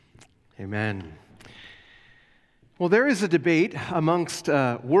Amen. Well, there is a debate amongst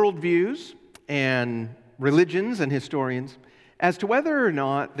worldviews and religions and historians as to whether or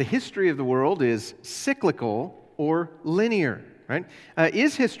not the history of the world is cyclical or linear. Right?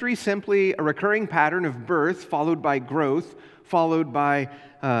 Is history simply a recurring pattern of birth followed by growth, followed by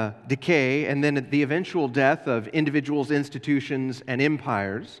decay, and then the eventual death of individuals, institutions, and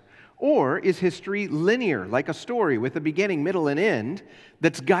empires? Or is history linear, like a story with a beginning, middle, and end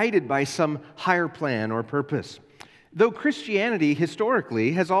that's guided by some higher plan or purpose? Though Christianity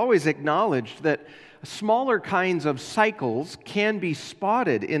historically has always acknowledged that smaller kinds of cycles can be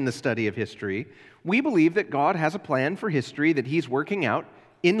spotted in the study of history, we believe that God has a plan for history that He's working out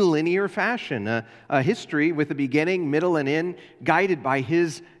in linear fashion, a history with a beginning, middle, and end, guided by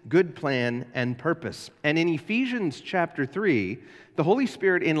His good plan and purpose. And in Ephesians chapter 3, the Holy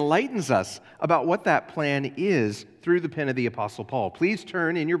Spirit enlightens us about what that plan is through the pen of the Apostle Paul. Please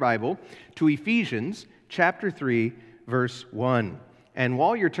turn in your Bible to Ephesians chapter 3, verse 1. And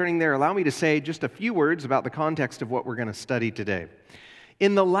while you're turning there, allow me to say just a few words about the context of what we're going to study today.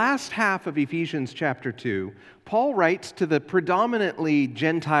 In the last half of Ephesians chapter 2, Paul writes to the predominantly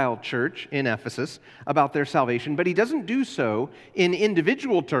Gentile church in Ephesus about their salvation, but he doesn't do so in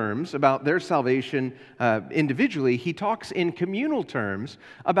individual terms about their salvation individually. He talks in communal terms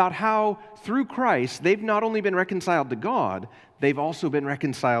about how through Christ they've not only been reconciled to God, they've also been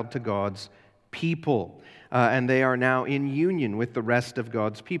reconciled to God's people. And they are now in union with the rest of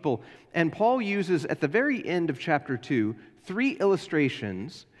God's people. And Paul uses at the very end of chapter 2 three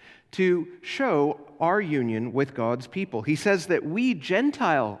illustrations to show our union with God's people. He says that we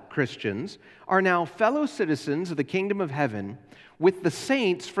Gentile Christians are now fellow citizens of the kingdom of heaven with the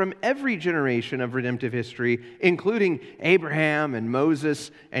saints from every generation of redemptive history, including Abraham and Moses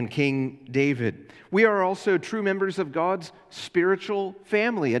and King David. We are also true members of God's spiritual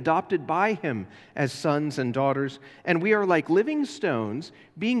family, adopted by Him as sons and daughters, and we are like living stones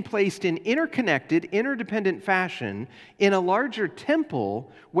being placed in interconnected, interdependent fashion in a larger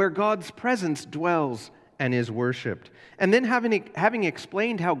temple where God's presence dwells and is worshipped. And then having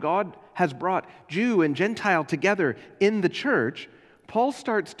explained how God has brought Jew and Gentile together in the church, Paul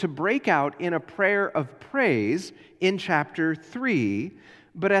starts to break out in a prayer of praise in chapter 3.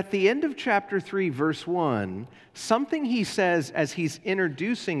 But at the end of chapter 3, verse 1, something he says as he's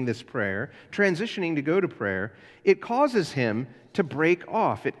introducing this prayer, transitioning to go to prayer, it causes him to break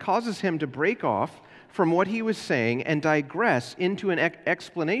off. It causes him to break off from what he was saying and digress into an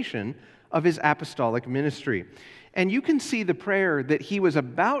explanation of his apostolic ministry. And you can see the prayer that he was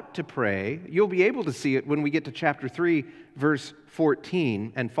about to pray. You'll be able to see it when we get to chapter 3, verse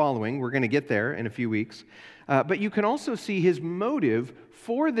 14 and following. We're going to get there in a few weeks. But you can also see his motive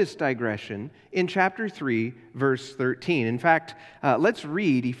for this digression in chapter 3, verse 13. In fact, let's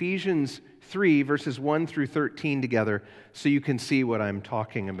read Ephesians 3, verses 1 through 13 together so you can see what I'm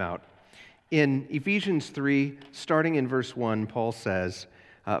talking about. In Ephesians 3, starting in verse 1, Paul says,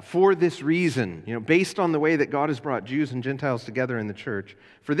 for this reason, based on the way that God has brought Jews and Gentiles together in the church,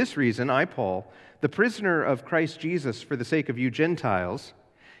 for this reason, I, Paul, the prisoner of Christ Jesus for the sake of you Gentiles,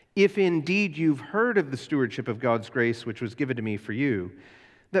 if indeed you've heard of the stewardship of God's grace which was given to me for you,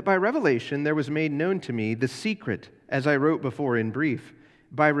 that by revelation there was made known to me the secret, as I wrote before in brief.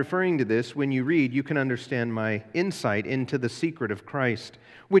 By referring to this, when you read, you can understand my insight into the secret of Christ,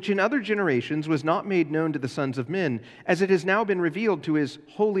 which in other generations was not made known to the sons of men, as it has now been revealed to His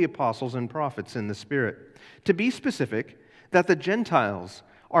holy apostles and prophets in the Spirit. To be specific, that the Gentiles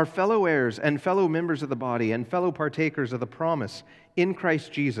are fellow heirs and fellow members of the body and fellow partakers of the promise in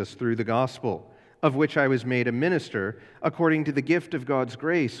Christ Jesus through the gospel, of which I was made a minister according to the gift of God's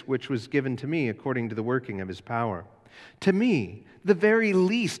grace, which was given to me according to the working of His power. To me, the very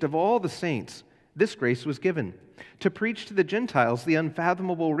least of all the saints, this grace was given, to preach to the Gentiles the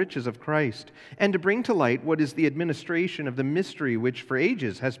unfathomable riches of Christ, and to bring to light what is the administration of the mystery which for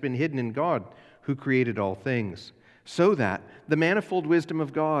ages has been hidden in God, who created all things, so that the manifold wisdom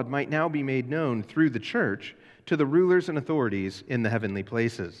of God might now be made known through the church to the rulers and authorities in the heavenly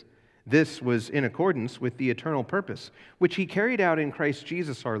places. This was in accordance with the eternal purpose, which He carried out in Christ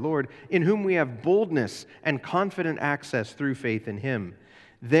Jesus our Lord, in whom we have boldness and confident access through faith in Him.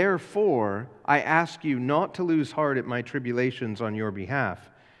 Therefore, I ask you not to lose heart at my tribulations on your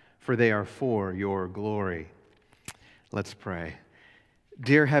behalf, for they are for your glory. Let's pray.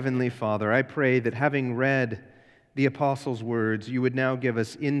 Dear Heavenly Father, I pray that having read the apostles' words, you would now give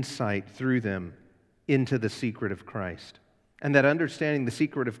us insight through them into the secret of Christ. And that understanding the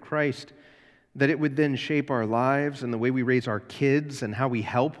secret of Christ, that it would then shape our lives and the way we raise our kids and how we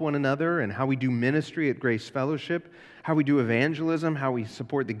help one another and how we do ministry at Grace Fellowship, how we do evangelism, how we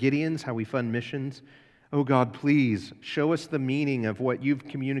support the Gideons, how we fund missions. Oh God, please show us the meaning of what you've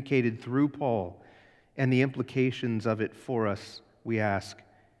communicated through Paul and the implications of it for us, we ask.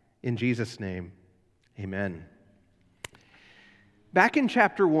 In Jesus' name, amen. Back in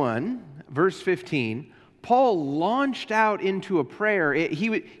chapter 1, verse 15, Paul launched out into a prayer.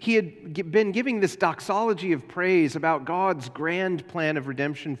 He had been giving this doxology of praise about God's grand plan of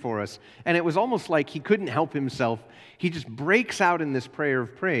redemption for us, and it was almost like he couldn't help himself. He just breaks out in this prayer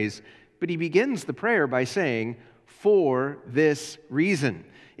of praise, but he begins the prayer by saying, "For this reason."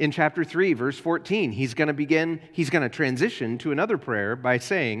 In chapter 3, verse 14, he's going to transition to another prayer by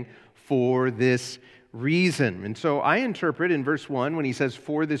saying, "For this reason." And so I interpret in verse 1 when he says,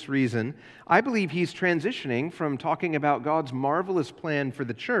 "For this reason," I believe he's transitioning from talking about God's marvelous plan for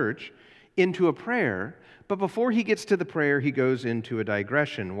the church into a prayer. But before he gets to the prayer, he goes into a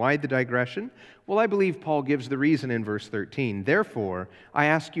digression. Why the digression? Well, I believe Paul gives the reason in verse 13. "Therefore, I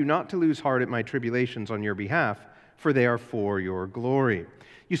ask you not to lose heart at my tribulations on your behalf, for they are for your glory."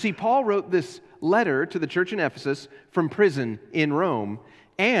 You see, Paul wrote this letter to the church in Ephesus from prison in Rome,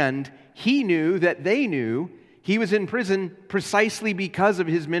 and he knew that they knew he was in prison precisely because of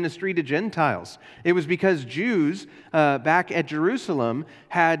his ministry to Gentiles. It was because Jews back at Jerusalem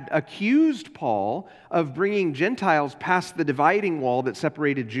had accused Paul of bringing Gentiles past the dividing wall that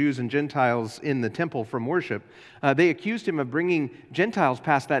separated Jews and Gentiles in the temple from worship. They accused him of bringing Gentiles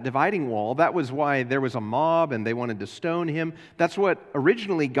past that dividing wall. That was why there was a mob and they wanted to stone him. That's what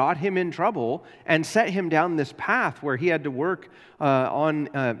originally got him in trouble and set him down this path where he had to work on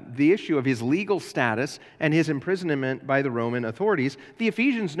the issue of his legal status and his imprisonment by the Roman authorities. The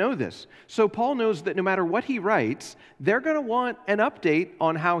Ephesians know this. So Paul knows that no matter what he writes, they're going to want an update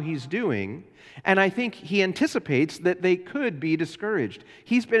on how he's doing. And I think he anticipates that they could be discouraged.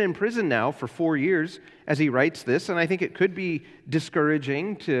 He's been in prison now for 4 years as he writes this, and I think it could be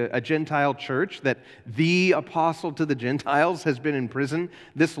discouraging to a Gentile church that the apostle to the Gentiles has been in prison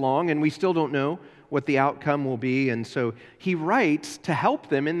this long, and we still don't know what the outcome will be. And so he writes to help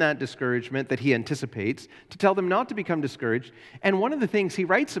them in that discouragement that he anticipates, to tell them not to become discouraged. And one of the things he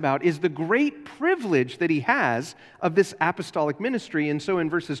writes about is the great privilege that he has of this apostolic ministry. And so in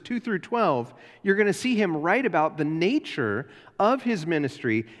verses 2 through 12, you're going to see him write about the nature of his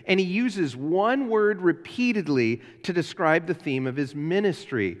ministry, and he uses one word repeatedly to describe the theme of his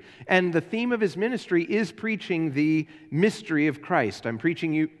ministry. And the theme of his ministry is preaching the mystery of Christ. I'm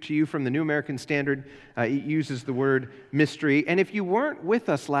preaching to you from the New American Standard. It uses the word mystery. And if you weren't with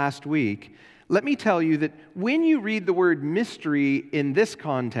us last week, let me tell you that when you read the word mystery in this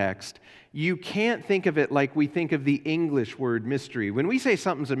context, you can't think of it like we think of the English word mystery. When we say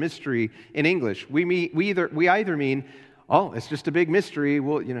something's a mystery in English, we either mean, oh, it's just a big mystery,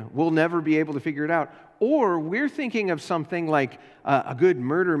 we'll never be able to figure it out. Or we're thinking of something like a good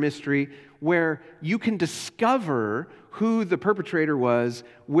murder mystery where you can discover who the perpetrator was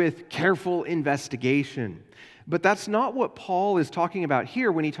with careful investigation. But that's not what Paul is talking about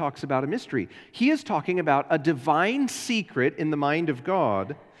here when he talks about a mystery. He is talking about a divine secret in the mind of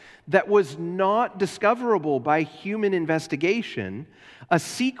God that was not discoverable by human investigation, a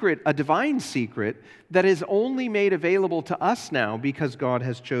secret, a divine secret, that is only made available to us now because God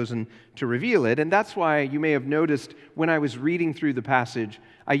has chosen to reveal it. And that's why you may have noticed when I was reading through the passage,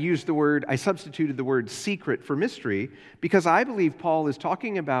 I substituted the word secret for mystery, because I believe Paul is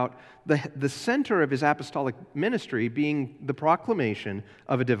talking about the center of his apostolic ministry being the proclamation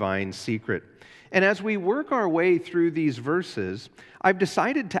of a divine secret. And as we work our way through these verses, I've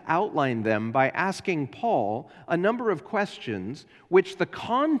decided to outline them by asking Paul a number of questions which the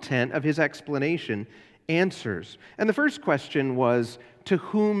content of his explanation answers. And the first question was, to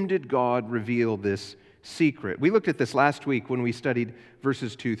whom did God reveal this secret? We looked at this last week when we studied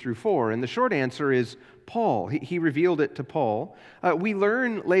verses 2 through 4, and the short answer is Paul. He revealed it to Paul. We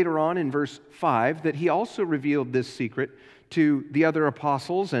learn later on in verse 5 that he also revealed this secret to the other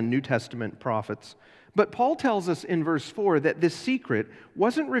apostles and New Testament prophets. But Paul tells us in verse 4 that this secret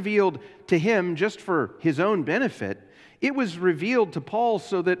wasn't revealed to him just for his own benefit. It was revealed to Paul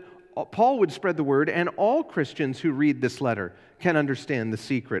so that Paul would spread the word, and all Christians who read this letter can understand the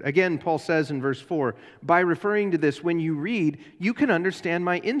secret. Again, Paul says in verse 4, by referring to this, when you read, you can understand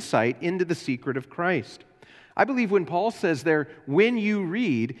my insight into the secret of Christ. I believe when Paul says there, when you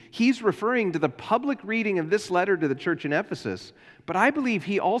read, he's referring to the public reading of this letter to the church in Ephesus. But I believe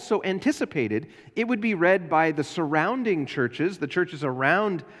he also anticipated it would be read by the surrounding churches, the churches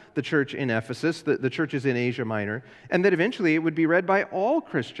around the church in Ephesus, the churches in Asia Minor, and that eventually it would be read by all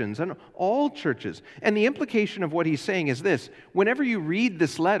Christians and all churches. And the implication of what he's saying is this: whenever you read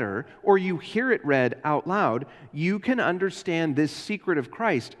this letter or you hear it read out loud, you can understand this secret of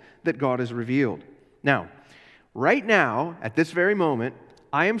Christ that God has revealed. Now, right now, at this very moment,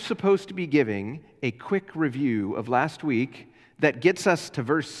 I am supposed to be giving a quick review of last week that gets us to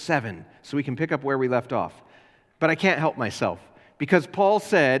verse 7, so we can pick up where we left off. But I can't help myself, because Paul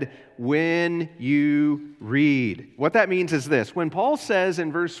said, when you read. What that means is this: when Paul says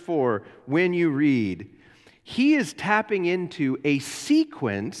in verse 4, when you read, he is tapping into a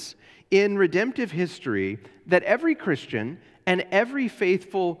sequence in redemptive history that every Christian and every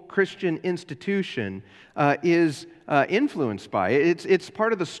faithful Christian institution is influenced by. It's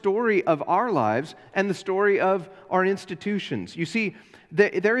part of the story of our lives and the story of our institutions. You see,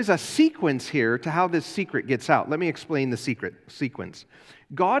 there is a sequence here to how this secret gets out. Let me explain the sequence.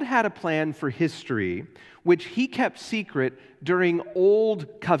 God had a plan for history which he kept secret during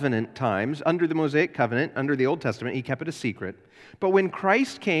Old Covenant times. Under the Mosaic Covenant, under the Old Testament, he kept it a secret. But when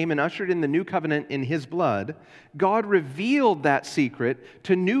Christ came and ushered in the new covenant in his blood, God revealed that secret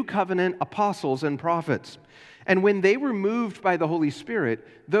to new covenant apostles and prophets. And when they were moved by the Holy Spirit,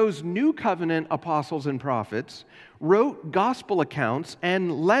 those new covenant apostles and prophets wrote gospel accounts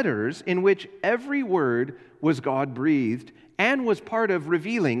and letters in which every word was God-breathed and was part of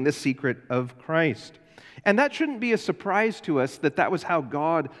revealing the secret of Christ. And that shouldn't be a surprise to us that was how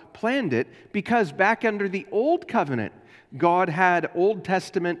God planned it, because back under the Old Covenant, God had Old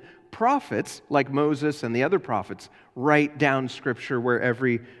Testament prophets, like Moses and the other prophets, write down Scripture where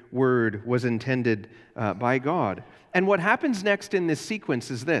every word was intended by God. And what happens next in this sequence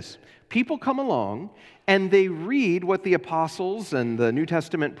is this: people come along and they read what the apostles and the New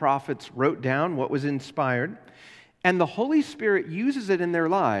Testament prophets wrote down, what was inspired, and the Holy Spirit uses it in their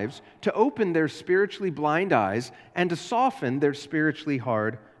lives to open their spiritually blind eyes and to soften their spiritually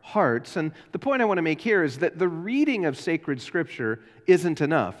hard hearts. And the point I want to make here is that the reading of sacred Scripture isn't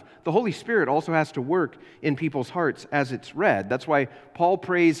enough. The Holy Spirit also has to work in people's hearts as it's read. That's why Paul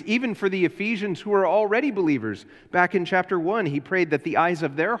prays even for the Ephesians who are already believers. Back in chapter 1, he prayed that the eyes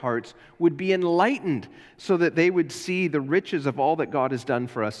of their hearts would be enlightened so that they would see the riches of all that God has done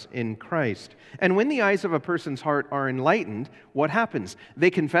for us in Christ. And when the eyes of a person's heart are enlightened, what happens?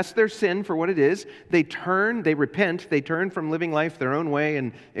 They confess their sin for what it is. They repent, they turn from living life their own way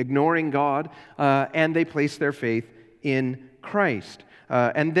and ignoring God, and they place their faith in Christ.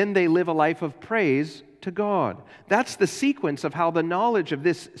 And then they live a life of praise to God. That's the sequence of how the knowledge of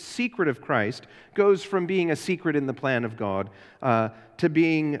this secret of Christ goes from being a secret in the plan of God to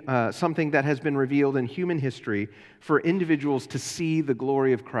being something that has been revealed in human history for individuals to see the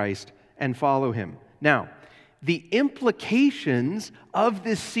glory of Christ and follow him. Now, the implications of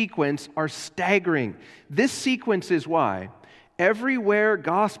this sequence are staggering. This sequence is why everywhere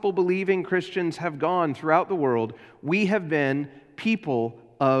gospel-believing Christians have gone throughout the world, we have been people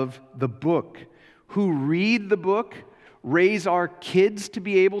of the book who read the book, raise our kids to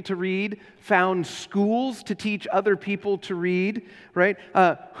be able to read, found schools to teach other people to read, right?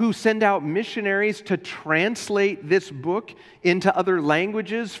 Who send out missionaries to translate this book into other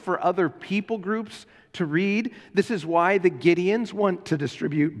languages for other people groups to read. This is why the Gideons want to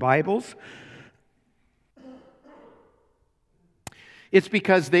distribute Bibles. It's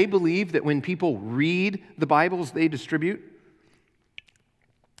because they believe that when people read the Bibles they distribute,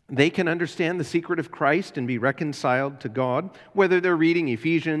 they can understand the secret of Christ and be reconciled to God, whether they're reading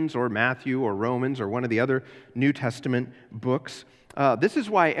Ephesians or Matthew or Romans or one of the other New Testament books. This is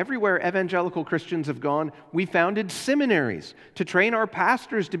why everywhere evangelical Christians have gone, we founded seminaries to train our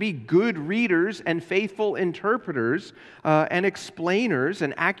pastors to be good readers and faithful interpreters and explainers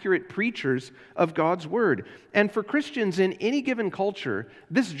and accurate preachers of God's Word. And for Christians in any given culture,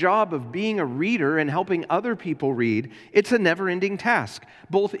 this job of being a reader and helping other people read, it's a never-ending task,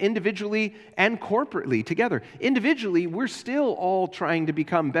 both individually and corporately together. Individually, we're still all trying to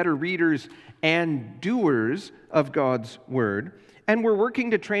become better readers and doers of God's Word. And we're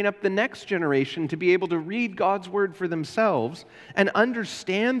working to train up the next generation to be able to read God's Word for themselves and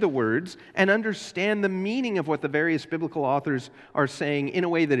understand the words and understand the meaning of what the various biblical authors are saying in a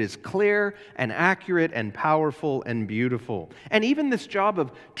way that is clear and accurate and powerful and beautiful. And even this job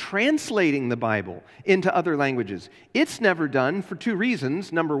of translating the Bible into other languages, it's never done for two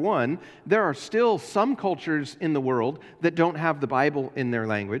reasons. Number one, there are still some cultures in the world that don't have the Bible in their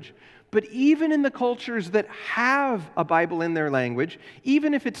language. But even in the cultures that have a Bible in their language,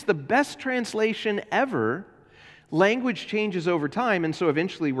 even if it's the best translation ever, language changes over time, and so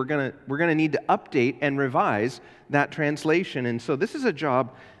eventually we're going to need to update and revise that translation. And so this is a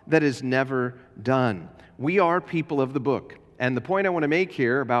job that is never done. We are people of the book. And the point I want to make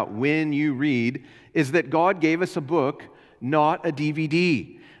here about when you read is that God gave us a book, not a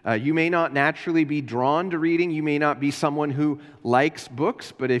DVD. You may not naturally be drawn to reading. You may not be someone who likes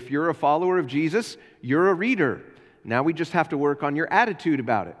books, but if you're a follower of Jesus, you're a reader. Now we just have to work on your attitude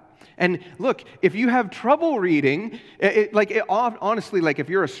about it. And look, if you have trouble reading, honestly, like if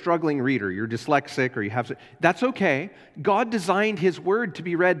you're a struggling reader, you're dyslexic or you have, that's okay. God designed His Word to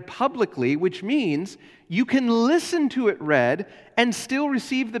be read publicly, which means you can listen to it read and still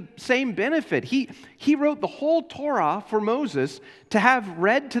receive the same benefit. He wrote the whole Torah for Moses to have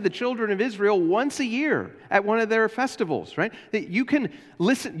read to the children of Israel once a year at one of their festivals, right? That you can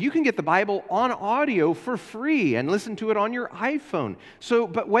listen, you can get the Bible on audio for free and listen to it on your iPhone. So,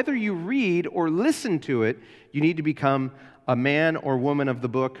 but whether you read or listen to it, you need to become a man or woman of the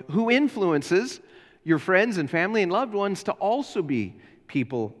book who influences your friends and family and loved ones to also be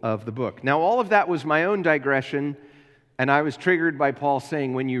people of the book. Now, all of that was my own digression, and I was triggered by Paul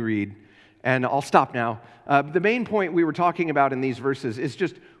saying, when you read, and I'll stop now. The main point we were talking about in these verses is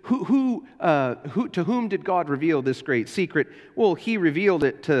just to whom did God reveal this great secret? Well, He revealed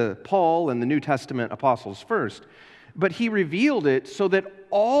it to Paul and the New Testament apostles first, but He revealed it so that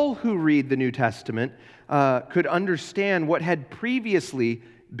all who read the New Testament could understand what had previously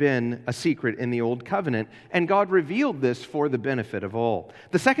been a secret in the Old Covenant, and God revealed this for the benefit of all.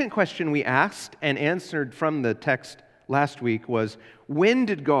 The second question we asked and answered from the text last week was, when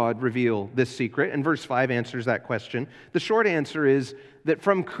did God reveal this secret? And verse 5 answers that question. The short answer is that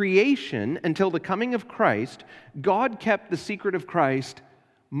from creation until the coming of Christ, God kept the secret of Christ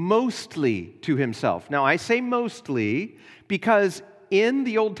mostly to Himself. Now, I say mostly because in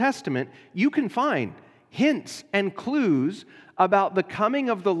the Old Testament, you can find hints and clues about the coming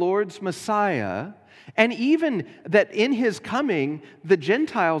of the Lord's Messiah, and even that in His coming, the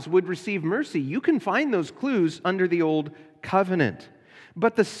Gentiles would receive mercy. You can find those clues under the Old Covenant.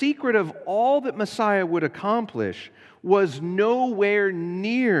 But the secret of all that Messiah would accomplish was nowhere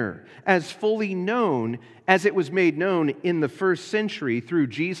near as fully known as it was made known in the first century through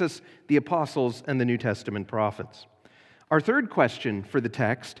Jesus, the apostles, and the New Testament prophets. Our third question for the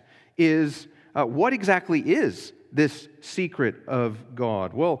text is, what exactly is this secret of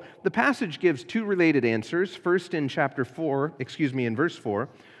God? Well, the passage gives two related answers. First, in in verse 4,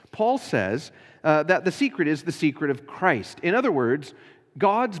 Paul says that the secret is the secret of Christ. In other words,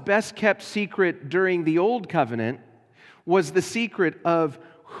 God's best-kept secret during the Old Covenant was the secret of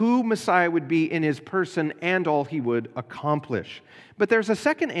who Messiah would be in His person and all He would accomplish. But there's a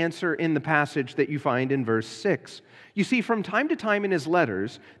second answer in the passage that you find in verse 6. You see, from time to time in his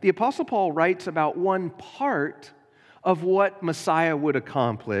letters, the Apostle Paul writes about one part of what Messiah would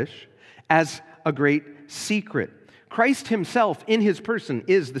accomplish as a great secret. Christ Himself in His person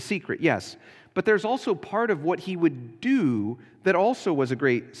is the secret, yes, but there's also part of what He would do that also was a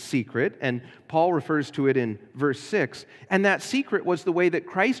great secret, and Paul refers to it in verse 6, and that secret was the way that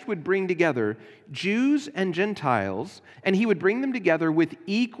Christ would bring together Jews and Gentiles, and He would bring them together with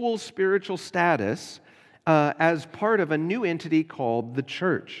equal spiritual status as part of a new entity called the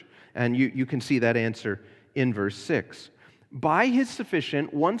church. And you can see that answer in verse 6. By His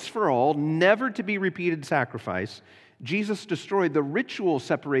sufficient, once for all, never to be repeated sacrifice, Jesus destroyed the ritual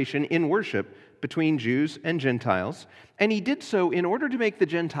separation in worship between Jews and Gentiles, and He did so in order to make the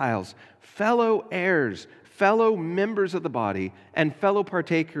Gentiles fellow heirs, fellow members of the body, and fellow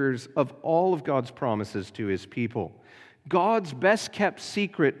partakers of all of God's promises to His people. God's best-kept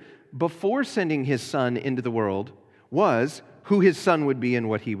secret before sending His Son into the world was who His Son would be and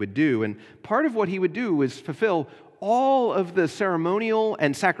what He would do. And part of what He would do was fulfill all of the ceremonial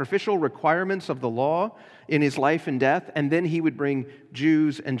and sacrificial requirements of the law in His life and death, and then He would bring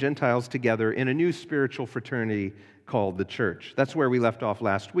Jews and Gentiles together in a new spiritual fraternity called the church. That's where we left off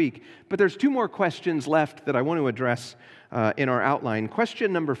last week. But there's two more questions left that I want to address in our outline.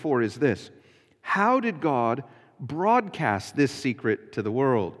 Question number 4 is this: how did God broadcast this secret to the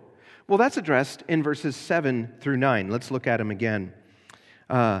world? Well, that's addressed in verses 7 through 9. Let's look at them again.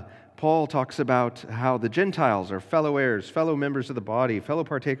 Paul talks about how the Gentiles are fellow heirs, fellow members of the body, fellow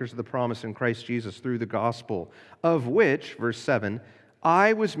partakers of the promise in Christ Jesus through the gospel, of which, verse 7,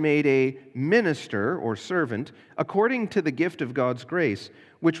 I was made a minister or servant according to the gift of God's grace,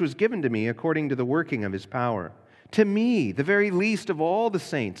 which was given to me according to the working of His power. To me, the very least of all the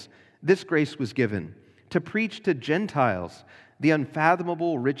saints, this grace was given, to preach to Gentiles the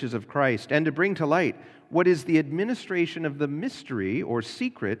unfathomable riches of Christ, and to bring to light what is the administration of the mystery or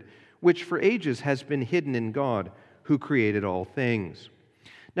secret which for ages has been hidden in God, who created all things.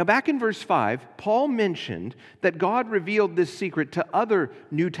 Now, back in verse 5, Paul mentioned that God revealed this secret to other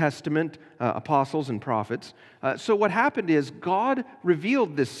New Testament apostles and prophets. So what happened is God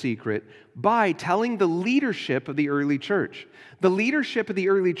revealed this secret by telling the leadership of the early church. The leadership of the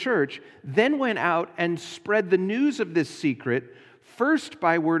early church then went out and spread the news of this secret, first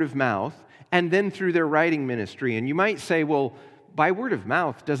by word of mouth, and then through their writing ministry. And you might say, well, by word of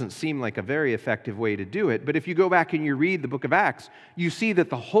mouth doesn't seem like a very effective way to do it. But if you go back and you read the book of Acts, you see that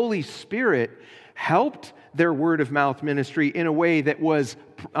the Holy Spirit helped their word of mouth ministry in a way that was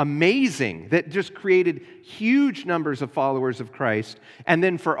amazing, that just created huge numbers of followers of Christ. And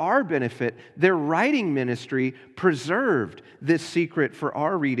then for our benefit, their writing ministry preserved this secret for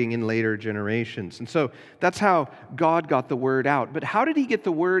our reading in later generations. And so that's how God got the word out. But how did he get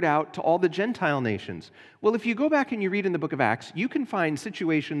the word out to all the Gentile nations? Well, if you go back and you read in the book of Acts, you can find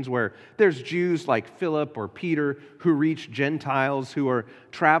situations where there's Jews like Philip or Peter who reach Gentiles who are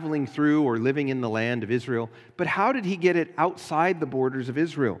traveling through or living in the land of Israel. But how did he get it outside the borders of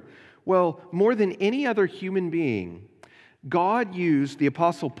Israel? Well, more than any other human being, God used the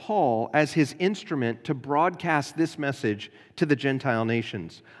Apostle Paul as his instrument to broadcast this message to the Gentile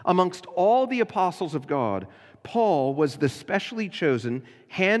nations. Amongst all the apostles of God, Paul was the specially chosen,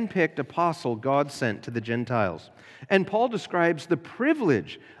 hand-picked apostle God sent to the Gentiles. And Paul describes the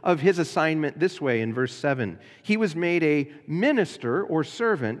privilege of his assignment this way in verse 7. He was made a minister or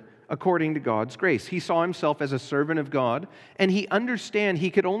servant according to God's grace. He saw himself as a servant of God, and he understood he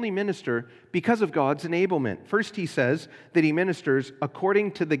could only minister because of God's enablement. First, he says that he ministers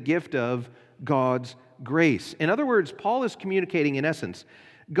according to the gift of God's grace. In other words, Paul is communicating in essence,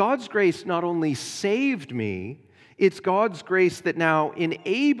 God's grace not only saved me, it's God's grace that now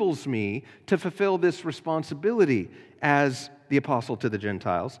enables me to fulfill this responsibility as the apostle to the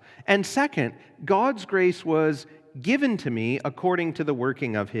Gentiles. And second, God's grace was given to me according to the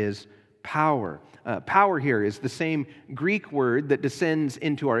working of his power. Power here is the same Greek word that descends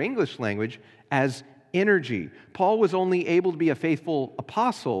into our English language as energy. Paul was only able to be a faithful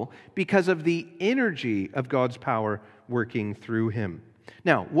apostle because of the energy of God's power working through him.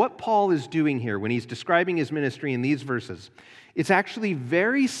 Now, what Paul is doing here when he's describing his ministry in these verses, it's actually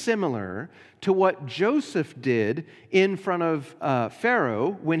very similar to what Joseph did in front of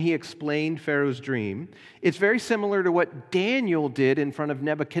Pharaoh when he explained Pharaoh's dream. It's very similar to what Daniel did in front of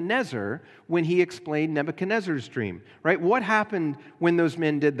Nebuchadnezzar when he explained Nebuchadnezzar's dream, right? What happened when those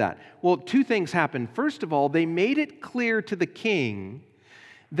men did that? Well, two things happened. First of all, they made it clear to the king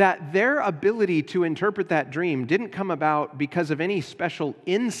that their ability to interpret that dream didn't come about because of any special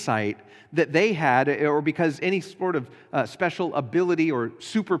insight that they had or because any sort of special ability or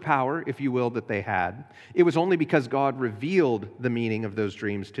superpower, if you will, that they had. It was only because God revealed the meaning of those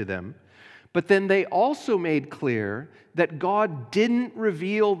dreams to them. But then they also made clear that God didn't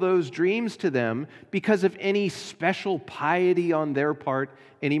reveal those dreams to them because of any special piety on their part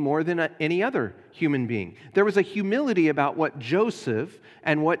any more than any other human being. There was a humility about what Joseph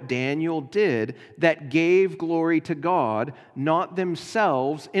and what Daniel did that gave glory to God, not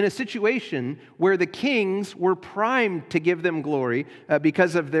themselves, in a situation where the kings were primed to give them glory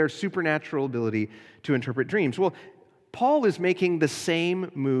because of their supernatural ability to interpret dreams. Well, Paul is making the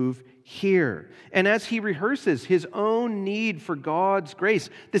same move here. And as he rehearses his own need for God's grace,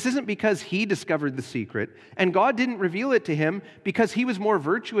 this isn't because he discovered the secret, and God didn't reveal it to him because he was more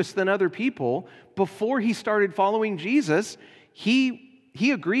virtuous than other people. Before he started following Jesus, he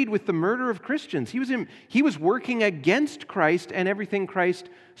agreed with the murder of Christians. He was working against Christ and everything Christ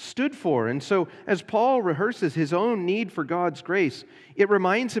stood for. And so as Paul rehearses his own need for God's grace, it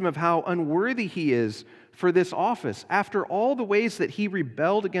reminds him of how unworthy he is for this office. After all the ways that he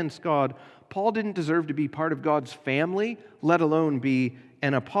rebelled against God, Paul didn't deserve to be part of God's family, let alone be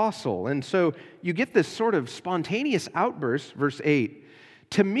an apostle. And so you get this sort of spontaneous outburst, verse 8.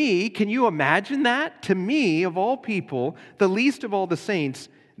 To me, can you imagine that? To me, of all people, the least of all the saints,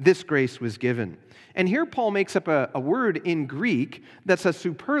 this grace was given. And here Paul makes up a word in Greek that's a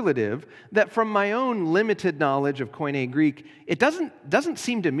superlative that from my own limited knowledge of Koine Greek, it doesn't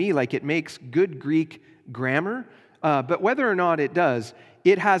seem to me like it makes good Greek grammar, but whether or not it does,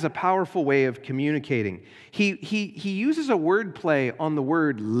 it has a powerful way of communicating. He uses a word play on the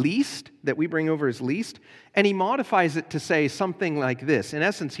word least that we bring over as least, and he modifies it to say something like this. In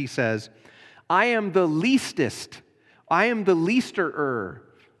essence, he says, I am the leastest. I am the leasterer,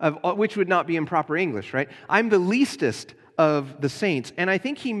 which would not be in proper English, right? I'm the leastest of the saints. And I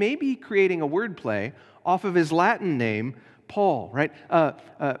think he may be creating a word play off of his Latin name, Paul, right?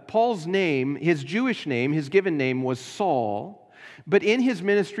 Paul's name, his Jewish name, his given name was Saul. But in his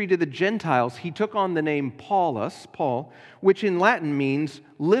ministry to the Gentiles, he took on the name Paulus, Paul, which in Latin means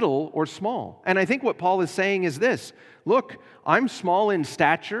little or small. And I think what Paul is saying is this: look, I'm small in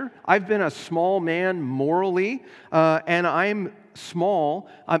stature. I've been a small man morally, and I'm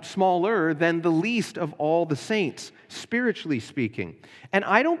smaller than the least of all the saints, spiritually speaking. And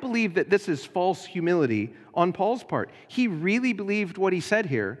I don't believe that this is false humility on Paul's part. He really believed what he said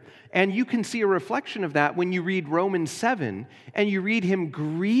here, and you can see a reflection of that when you read Romans 7, and you read him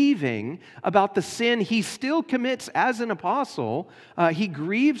grieving about the sin he still commits as an apostle. He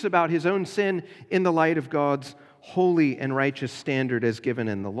grieves about his own sin in the light of God's holy and righteous standard as given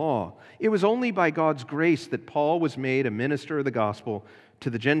in the law. It was only by God's grace that Paul was made a minister of the gospel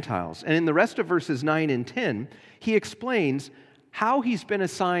to the Gentiles. And in the rest of verses 9 and 10, he explains how he's been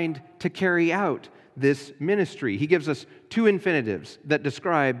assigned to carry out this ministry. He gives us two infinitives that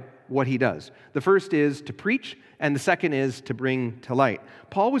describe what he does. The first is to preach, and the second is to bring to light.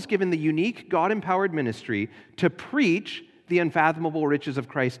 Paul was given the unique God-empowered ministry to preach the unfathomable riches of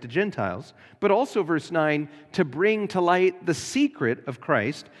Christ to Gentiles, but also, verse 9, to bring to light the secret of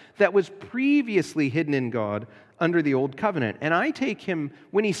Christ that was previously hidden in God under the old covenant. And I take him,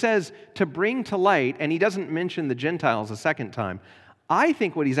 when he says to bring to light, and he doesn't mention the Gentiles a second time, I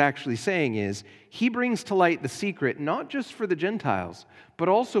think what he's actually saying is he brings to light the secret not just for the Gentiles, but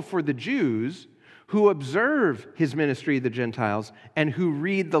also for the Jews who observe his ministry to the Gentiles and who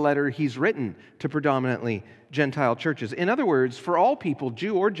read the letter he's written to predominantly Gentile churches. In other words, for all people,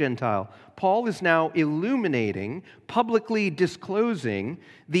 Jew or Gentile, Paul is now illuminating, publicly disclosing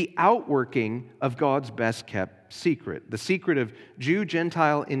the outworking of God's best-kept secret, the secret of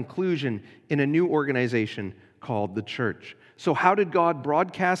Jew-Gentile inclusion in a new organization called the church. So how did God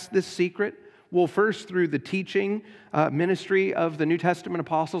broadcast this secret? Well, first through the teaching ministry of the New Testament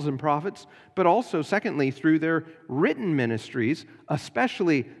apostles and prophets, but also, secondly, through their written ministries,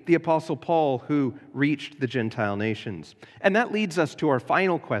 especially the Apostle Paul, who reached the Gentile nations. And that leads us to our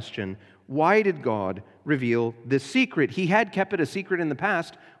final question: why did God reveal this secret? He had kept it a secret in the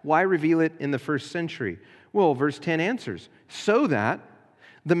past. Why reveal it in the first century? Well, verse 10 answers: so that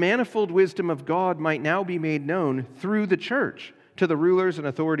the manifold wisdom of God might now be made known through the church to the rulers and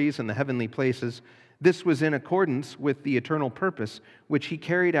authorities in the heavenly places. This was in accordance with the eternal purpose which he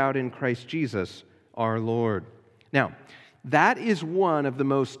carried out in Christ Jesus our Lord. Now, that is one of the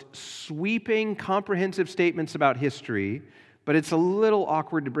most sweeping, comprehensive statements about history, but it's a little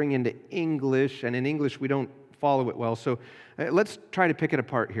awkward to bring into English, and in English we don't follow it well. So let's try to pick it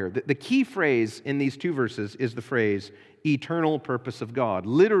apart here. The key phrase in these two verses is the phrase, eternal purpose of God.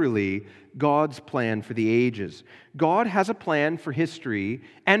 Literally, God's plan for the ages. God has a plan for history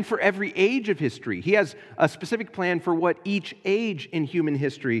and for every age of history. He has a specific plan for what each age in human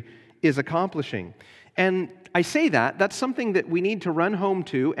history is accomplishing. And I say that's something that we need to run home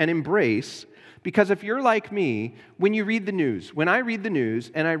to and embrace, because if you're like me, when you read the news, when I read the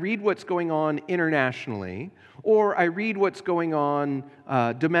news and I read what's going on internationally, or I read what's going on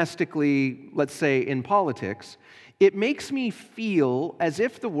domestically, let's say in politics, it makes me feel as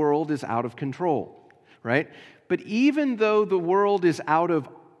if the world is out of control, right? But even though the world is out of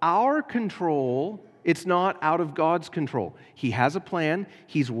our control, it's not out of God's control. He has a plan.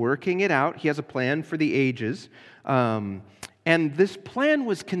 He's working it out. He has a plan for the ages. And this plan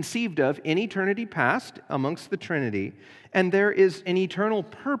was conceived of in eternity past amongst the Trinity, and there is an eternal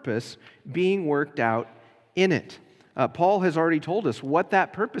purpose being worked out in it. Paul has already told us what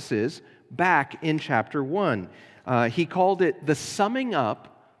that purpose is back in chapter 1. He called it the summing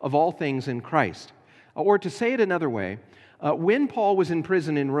up of all things in Christ. Or to say it another way, when Paul was in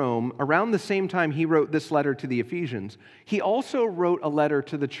prison in Rome, around the same time he wrote this letter to the Ephesians, he also wrote a letter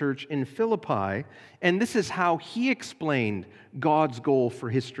to the church in Philippi, and this is how he explained God's goal for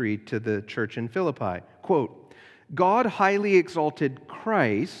history to the church in Philippi. Quote, God highly exalted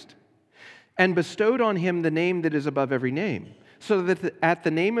Christ and bestowed on him the name that is above every name, so that at the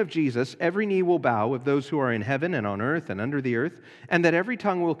name of Jesus every knee will bow of those who are in heaven and on earth and under the earth, and that every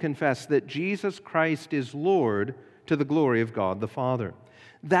tongue will confess that Jesus Christ is Lord, to the glory of God the Father.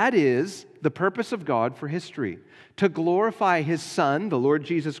 That is the purpose of God for history, to glorify His Son, the Lord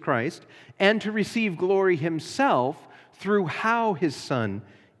Jesus Christ, and to receive glory Himself through how His Son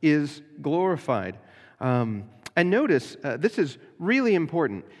is glorified. And notice, this is really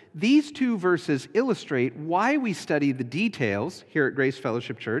important. These two verses illustrate why we study the details here at Grace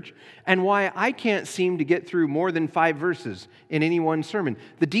Fellowship Church and why I can't seem to get through more than 5 verses in any one sermon.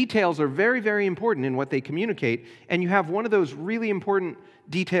 The details are very, very important in what they communicate, and you have one of those really important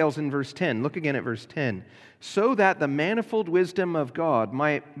details in verse 10. Look again at verse 10. So that the manifold wisdom of God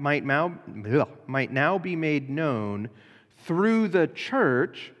might now be made known through the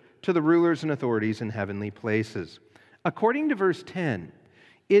church to the rulers and authorities in heavenly places. According to verse 10,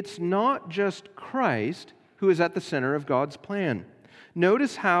 it's not just Christ who is at the center of God's plan.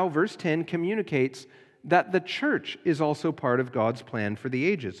 Notice how verse 10 communicates that the church is also part of God's plan for the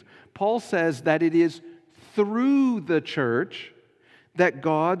ages. Paul says that it is through the church that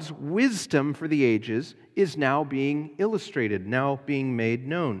God's wisdom for the ages is now being illustrated, now being made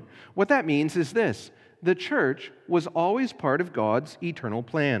known. What that means is this: the church was always part of God's eternal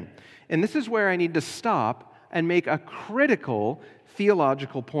plan. And this is where I need to stop and make a critical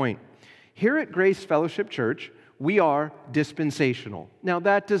theological point. Here at Grace Fellowship Church, we are dispensational. Now,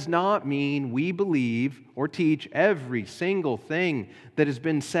 that does not mean we believe or teach every single thing that has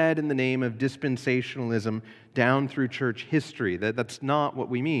been said in the name of dispensationalism down through church history. That's not what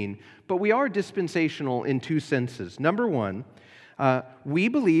we mean. But we are dispensational in 2 senses. Number one, we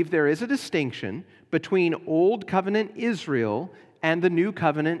believe there is a distinction between Old Covenant Israel and the New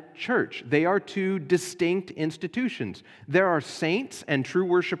Covenant Church. They are 2 distinct institutions. There are saints and true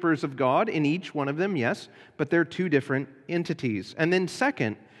worshipers of God in each one of them, yes, but they're 2 different entities. And then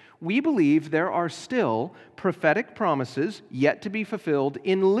second, we believe there are still prophetic promises yet to be fulfilled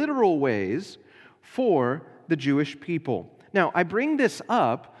in literal ways for the Jewish people. Now, I bring this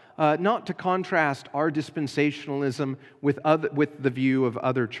up not to contrast our dispensationalism with the view of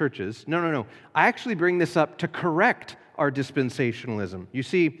other churches. No. I actually bring this up to correct our dispensationalism. You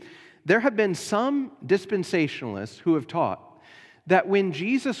see, there have been some dispensationalists who have taught that when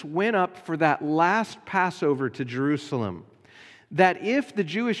Jesus went up for that last Passover to Jerusalem, that if the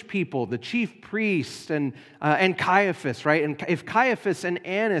Jewish people, the chief priests and Caiaphas, right, and if Caiaphas and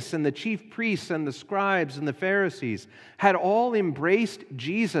Annas and the chief priests and the scribes and the Pharisees had all embraced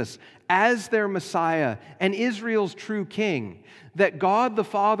Jesus as their Messiah and Israel's true king, that God the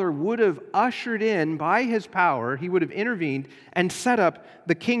Father would have ushered in by His power, He would have intervened and set up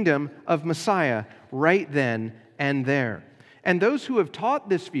the kingdom of Messiah right then and there. And those who have taught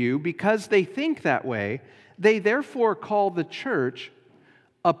this view, because they think that way, they therefore call the church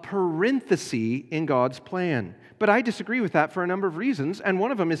a parenthesis in God's plan. But I disagree with that for a number of reasons, and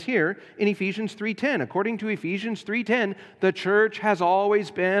one of them is here in Ephesians 3:10. According to Ephesians 3:10, the church has always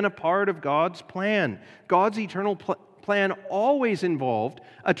been a part of God's plan. God's eternal plan always involved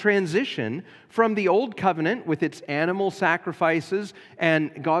a transition from the old covenant with its animal sacrifices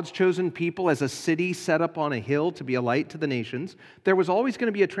and God's chosen people as a city set up on a hill to be a light to the nations. There was always going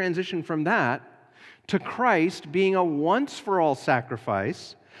to be a transition from that to Christ being a once-for-all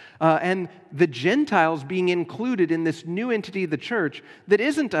sacrifice, and the Gentiles being included in this new entity of the church that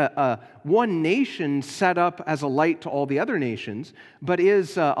isn't a one nation set up as a light to all the other nations, but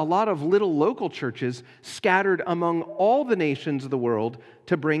is a lot of little local churches scattered among all the nations of the world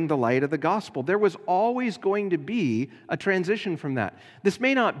to bring the light of the gospel. There was always going to be a transition from that. This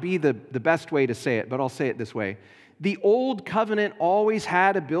may not be the best way to say it, but I'll say it this way. The old covenant always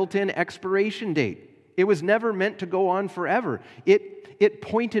had a built-in expiration date. It was never meant to go on forever. It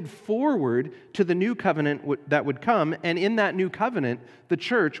pointed forward to the new covenant that would come, and in that new covenant, the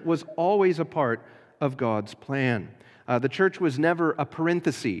church was always a part of God's plan. The church was never a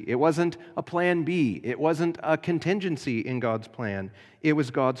parenthesis. It wasn't a plan B. It wasn't a contingency in God's plan. It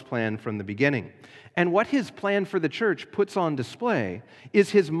was God's plan from the beginning. And what His plan for the church puts on display is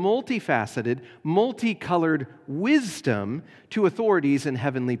His multifaceted, multicolored wisdom to authorities in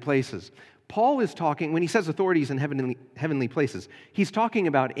heavenly places. Paul is talking, when he says authorities in heavenly places, he's talking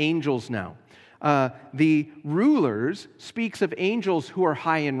about angels now. The rulers speaks of angels who are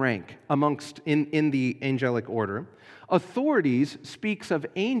high in rank in the angelic order. Authorities speaks of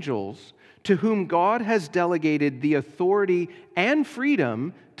angels to whom God has delegated the authority and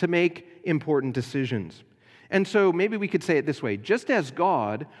freedom to make important decisions. And so maybe we could say it this way: just as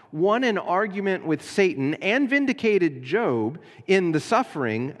God won an argument with Satan and vindicated Job in the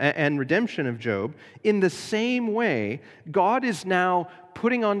suffering and redemption of Job, in the same way, God is now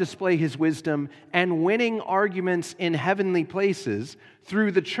putting on display His wisdom and winning arguments in heavenly places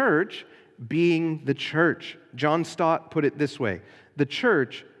through the church being the church. John Stott put it this way: the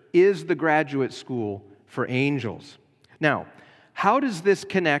church is the graduate school for angels. Now, how does this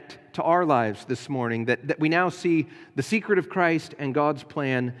connect to our lives this morning, that we now see the secret of Christ and God's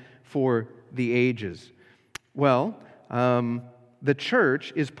plan for the ages? Well, the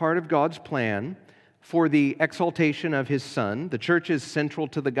church is part of God's plan for the exaltation of His Son. The church is central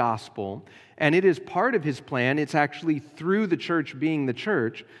to the gospel, and it is part of His plan. It's actually through the church being the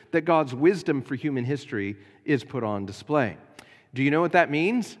church that God's wisdom for human history is put on display. Do you know what that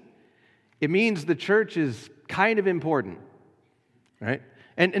means? It means the church is kind of important, right?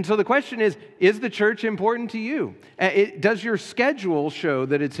 And so the question is the church important to you? Does your schedule show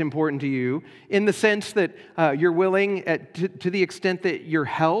that it's important to you in the sense that you're willing, to the extent that your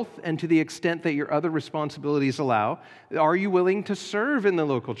health and to the extent that your other responsibilities allow, are you willing to serve in the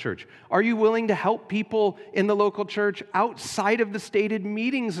local church? Are you willing to help people in the local church outside of the stated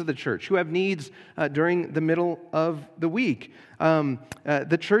meetings of the church who have needs during the middle of the week?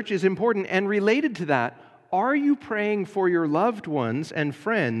 The church is important, and related to that, are you praying for your loved ones and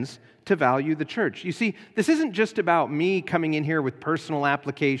friends to value the church? You see, this isn't just about me coming in here with personal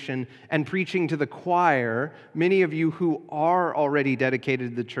application and preaching to the choir, many of you who are already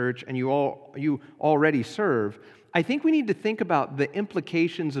dedicated to the church and you already serve. I think we need to think about the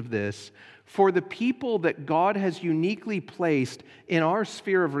implications of this for the people that God has uniquely placed in our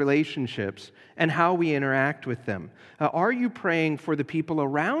sphere of relationships and how we interact with them. Are you praying for the people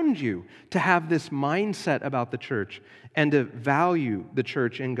around you to have this mindset about the church and to value the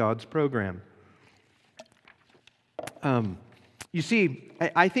church in God's program? You see,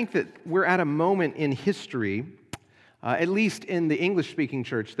 I think that we're at a moment in history, at least in the English-speaking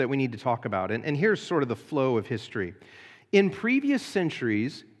church, that we need to talk about. And here's sort of the flow of history. In previous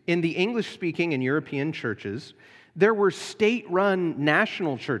centuries, in the English-speaking and European churches, there were state-run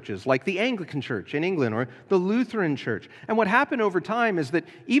national churches like the Anglican Church in England or the Lutheran Church. And what happened over time is that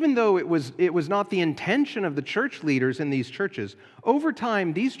even though it was not the intention of the church leaders in these churches, over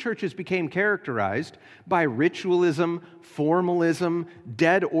time these churches became characterized by ritualism, formalism,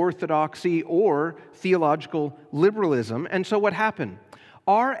 dead orthodoxy, or theological liberalism. And so what happened?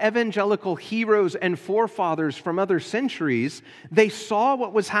 Our evangelical heroes and forefathers from other centuries, they saw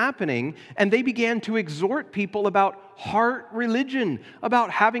what was happening and they began to exhort people about heart religion, about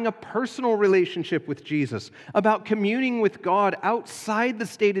having a personal relationship with Jesus, about communing with God outside the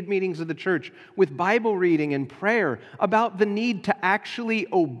stated meetings of the church with Bible reading and prayer, about the need to actually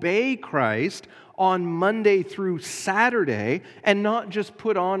obey Christ on Monday through Saturday and not just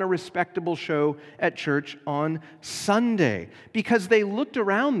put on a respectable show at church on Sunday. Because they looked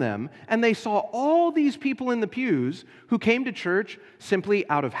around them and they saw all these people in the pews who came to church simply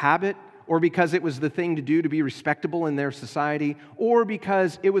out of habit, or because it was the thing to do to be respectable in their society, or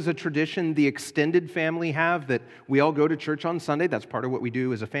because it was a tradition the extended family have that we all go to church on Sunday, that's part of what we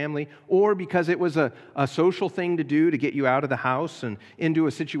do as a family, or because it was a social thing to do to get you out of the house and into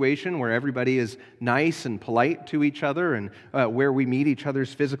a situation where everybody is nice and polite to each other and where we meet each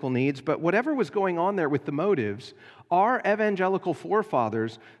other's physical needs. But whatever was going on there with the motives, our evangelical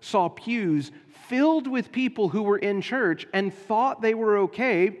forefathers saw pews filled with people who were in church and thought they were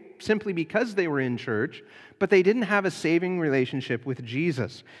okay simply because they were in church, but they didn't have a saving relationship with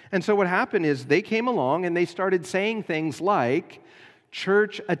Jesus. And so what happened is they came along and they started saying things like,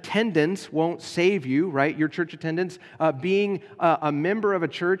 church attendance won't save you, right? Your church attendance, being a member of a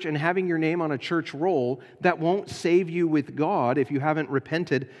church and having your name on a church roll, that won't save you with God if you haven't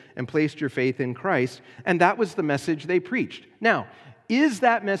repented and placed your faith in Christ. And that was the message they preached. Now, is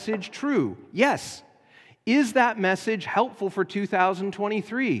that message true? Yes. Is that message helpful for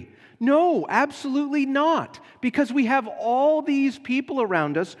 2023? No, absolutely not. Because we have all these people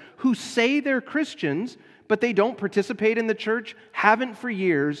around us who say they're Christians, but they don't participate in the church, haven't for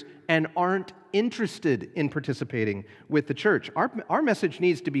years, and aren't interested in participating with the church. Our message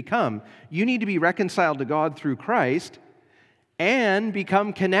needs to become, you need to be reconciled to God through Christ and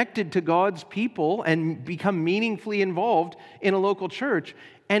become connected to God's people and become meaningfully involved in a local church.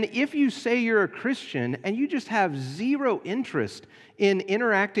 And if you say you're a Christian and you just have zero interest in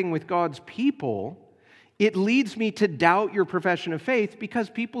interacting with God's people, it leads me to doubt your profession of faith, because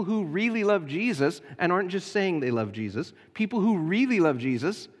people who really love Jesus and aren't just saying they love Jesus, people who really love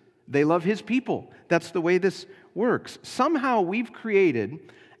Jesus, they love His people. That's the way this works. Somehow we've created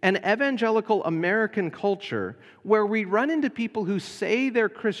an evangelical American culture where we run into people who say they're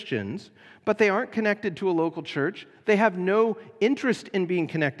Christians, but they aren't connected to a local church. They have no interest in being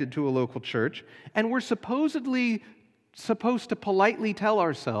connected to a local church, and we're supposed to politely tell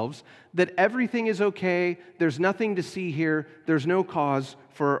ourselves that everything is okay, there's nothing to see here, there's no cause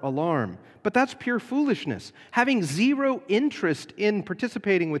for alarm. But that's pure foolishness. Having zero interest in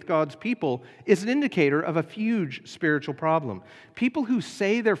participating with God's people is an indicator of a huge spiritual problem. People who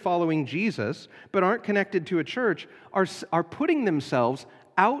say they're following Jesus but aren't connected to a church are putting themselves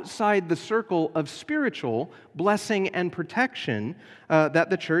outside the circle of spiritual blessing and protection that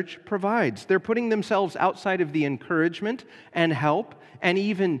the church provides. They're putting themselves outside of the encouragement and help and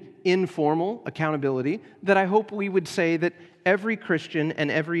even informal accountability that I hope we would say that every Christian and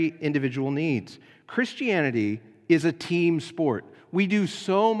every individual needs. Christianity is a team sport. We do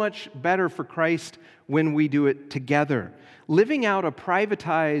so much better for Christ when we do it together. Living out a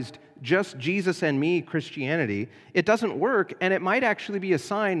privatized, just Jesus and me Christianity, it doesn't work, and it might actually be a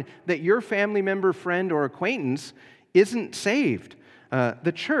sign that your family member, friend, or acquaintance isn't saved.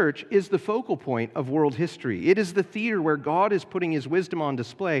 The church is the focal point of world history. It is the theater where God is putting His wisdom on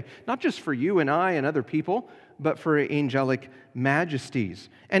display, not just for you and I and other people, but for angelic majesties.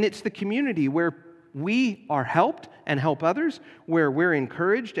 And it's the community where we are helped and help others, where we're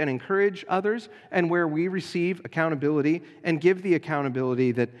encouraged and encourage others, and where we receive accountability and give the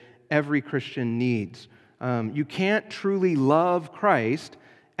accountability that every Christian needs. You can't truly love Christ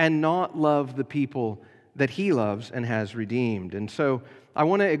and not love the people that He loves and has redeemed. And so I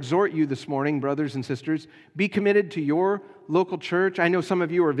want to exhort you this morning, brothers and sisters, be committed to your local church. I know some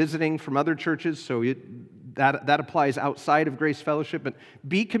of you are visiting from other churches, so that applies outside of Grace Fellowship, but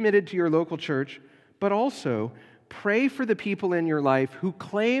be committed to your local church, but also pray for the people in your life who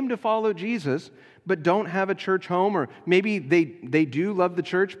claim to follow Jesus but don't have a church home, or maybe they do love the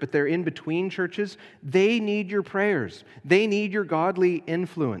church, but they're in between churches. They need your prayers. They need your godly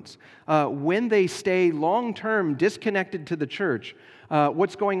influence. When they stay long-term disconnected to the church,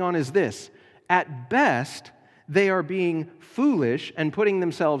 what's going on is this. At best, they are being foolish and putting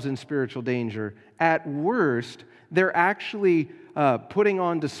themselves in spiritual danger. At worst, they're actually putting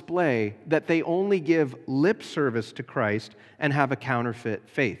on display that they only give lip service to Christ and have a counterfeit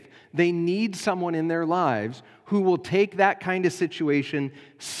faith. They need someone in their lives who will take that kind of situation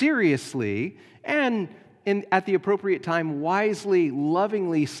seriously and at the appropriate time wisely,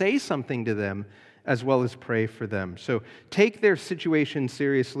 lovingly say something to them as well as pray for them. So take their situation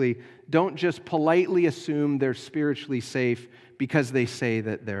seriously. Don't just politely assume they're spiritually safe because they say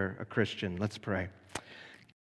that they're a Christian. Let's pray.